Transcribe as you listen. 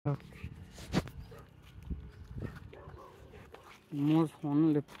more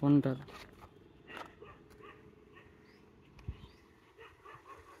phone left wonder.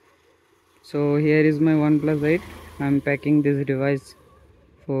 So here is my OnePlus 8. I'm packing this device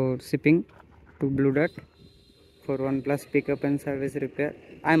for shipping to BlueDart for OnePlus pickup and service repair.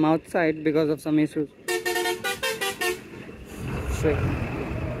 I'm outside because of some issues. So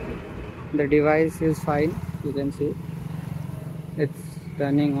the device is fine. You can see it's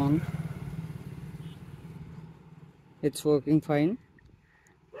turning on. It's working fine.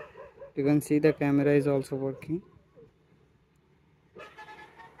 You can see the camera is also working.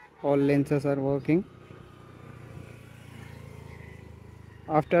 All lenses are working.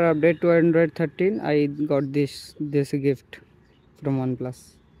 After update to Android 13, I got this gift from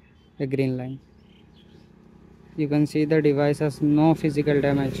OnePlus, a green line. You can see the device has no physical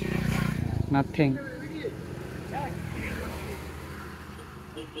damage, nothing.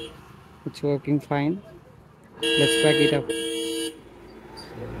 It's working fine. Let's pack it up.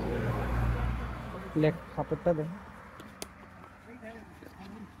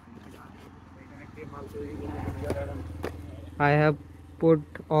 I have put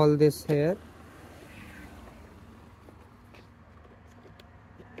all this here.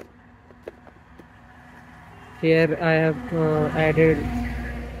 Here I have added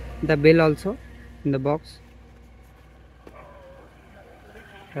the bill also in the box,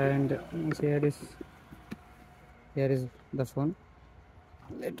 and here is the phone.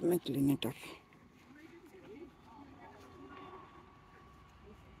 Let me clean it up.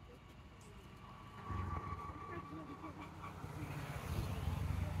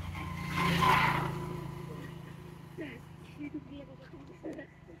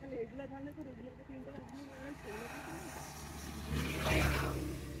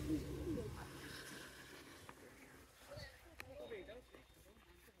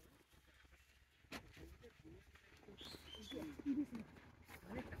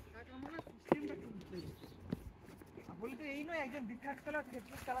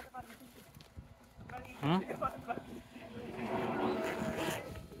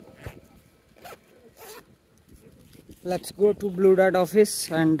 Let's go to BlueDart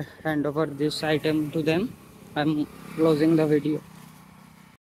office and hand over this item to them. I'm closing the video.